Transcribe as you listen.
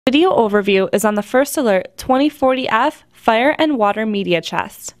video overview is on the First Alert 2040F Fire and Water Media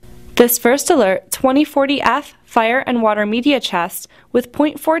Chest. This First Alert 2040F Fire and Water Media Chest with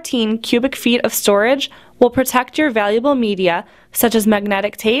 0.14 cubic feet of storage will protect your valuable media such as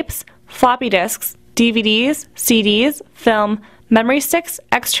magnetic tapes, floppy disks, DVDs, CDs, film, memory sticks,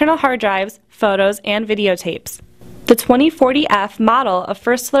 external hard drives, photos, and videotapes. The 2040F model of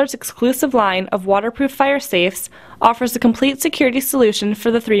First Alert's exclusive line of waterproof fire safes offers a complete security solution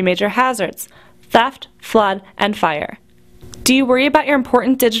for the three major hazards: theft, flood, and fire. Do you worry about your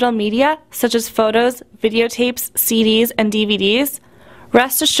important digital media, such as photos, videotapes, CDs, and DVDs?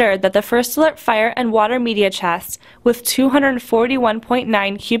 Rest assured that the First Alert Fire and Water Media Chest with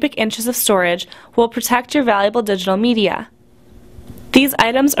 241.9 cubic inches of storage will protect your valuable digital media. These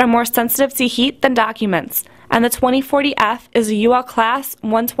items are more sensitive to heat than documents, and the 2040F is a UL Class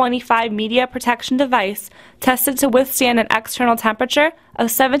 125 media protection device tested to withstand an external temperature of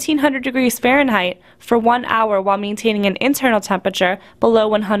 1700 degrees Fahrenheit for 1 hour while maintaining an internal temperature below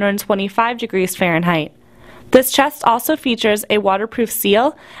 125 degrees Fahrenheit. This chest also features a waterproof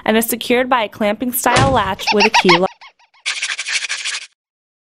seal and is secured by a clamping style latch with a key lock.